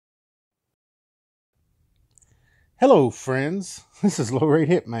Hello, friends. This is Low Rate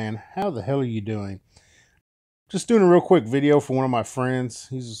Hitman. How the hell are you doing? Just doing a real quick video for one of my friends.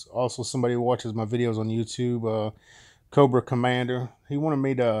 He's also somebody who watches my videos on YouTube. Cobra Commander. He wanted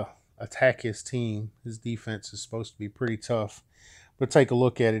me to attack his team. His defense is supposed to be pretty tough. But take a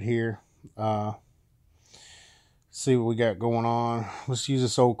look at it here. See what we got going on. Let's use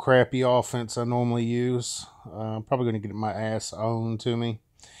this old crappy offense I normally use. I'm probably going to get my ass owned to me.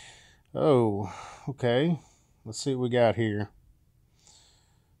 Oh, okay. Let's see what we got here.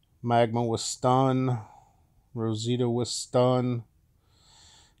 Magma was stun. Rosita was stun.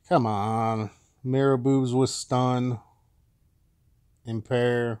 Come on. Miraboobs was stun.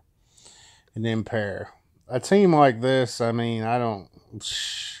 Impair. And Impair. A team like this, I mean, I don't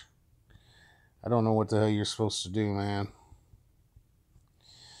know what the hell you're supposed to do, man.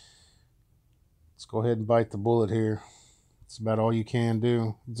 Let's go ahead and bite the bullet here. It's about all you can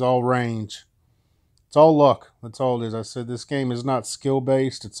do. It's all range. It's all luck. That's all it is. I said this game is not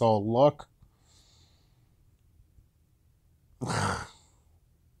skill-based. It's all luck.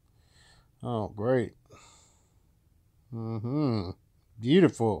 Oh, great.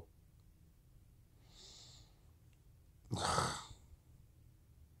 Beautiful.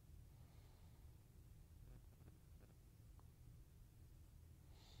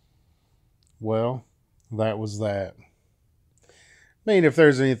 Well, that was that. I mean, if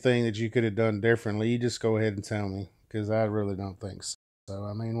there's anything that you could have done differently, you just go ahead and tell me, because I really don't think so. So,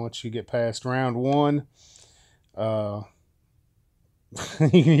 I mean, once you get past round one, you're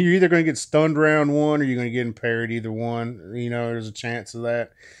either going to get stunned round one or you're going to get impaired, either one. You know, there's a chance of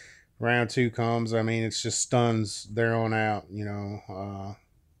that. Round two comes, I mean, it's just stuns there on out, you know,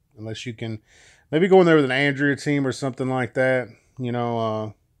 unless you can maybe go in there with an Andrea team or something like that. You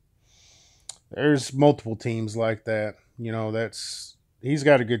know, there's multiple teams like that. You know, he's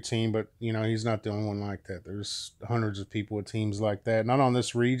got a good team, but, you know, he's not the only one like that. There's hundreds of people with teams like that. Not on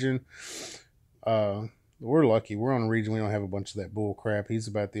this region. We're lucky. We're on a region we don't have a bunch of that bull crap. He's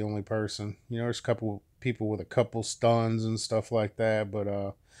about the only person. You know, there's a couple people with a couple stuns and stuff like that,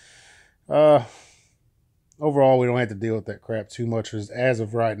 but overall, we don't have to deal with that crap too much as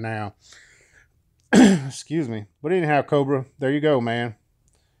of right now. Excuse me. But anyhow, Cobra, there you go, man.